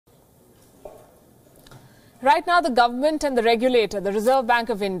Right now, the government and the regulator, the Reserve Bank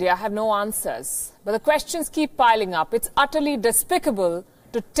of India, have no answers. But the questions keep piling up. It's utterly despicable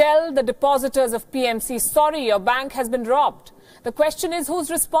to tell the depositors of PMC, sorry, your bank has been robbed. The question is, who's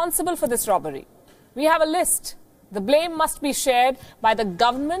responsible for this robbery? We have a list. The blame must be shared by the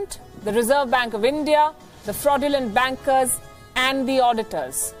government, the Reserve Bank of India, the fraudulent bankers and the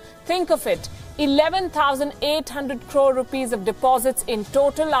auditors. Think of it. 11,800 crore rupees of deposits in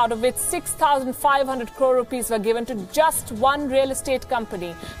total, out of which 6,500 crore rupees were given to just one real estate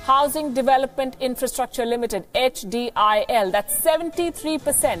company, Housing Development Infrastructure Limited, HDIL. That's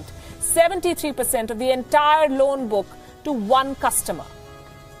 73%. 73% of the entire loan book to one customer.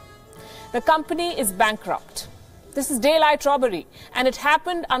 The company is bankrupt. This is daylight robbery, and it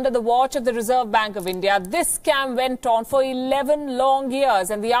happened under the watch of the Reserve Bank of India. This scam went on for 11 long years,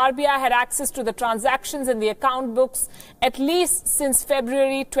 and the RBI had access to the transactions in the account books at least since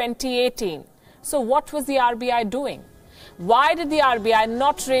February 2018. So what was the RBI doing? Why did the RBI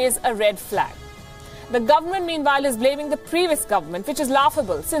not raise a red flag? The government, meanwhile, is blaming the previous government, which is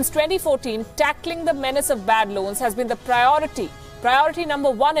laughable. Since 2014, tackling the menace of bad loans has been the priority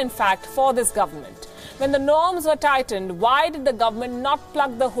number one, in fact, for this government. When the norms were tightened, why did the government not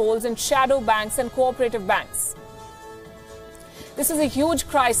plug the holes in shadow banks and cooperative banks? This is a huge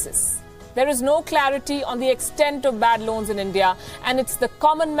crisis. There is no clarity on the extent of bad loans in India, and it's the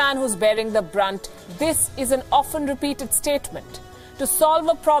common man who's bearing the brunt. This is an often repeated statement. To solve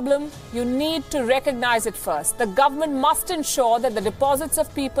a problem, you need to recognize it first. The government must ensure that the deposits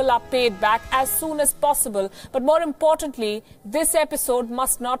of people are paid back as soon as possible. But more importantly, this episode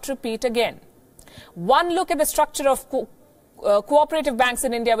must not repeat again. One look at the structure of cooperative banks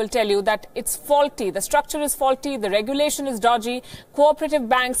in India will tell you that it's faulty. The structure is faulty. The regulation is dodgy. Cooperative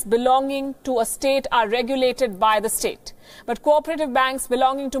banks belonging to a state are regulated by the state. But cooperative banks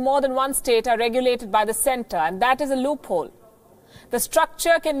belonging to more than one state are regulated by the center, and that is a loophole. The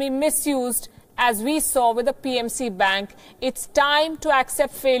structure can be misused, as we saw with the PMC bank. It's time to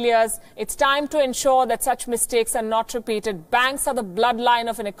accept failures. It's time to ensure that such mistakes are not repeated. Banks are the bloodline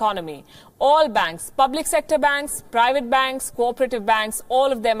of an economy. All banks, public sector banks, private banks, cooperative banks,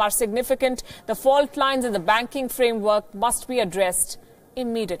 all of them are significant. The fault lines in the banking framework must be addressed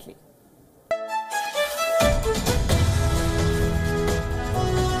immediately.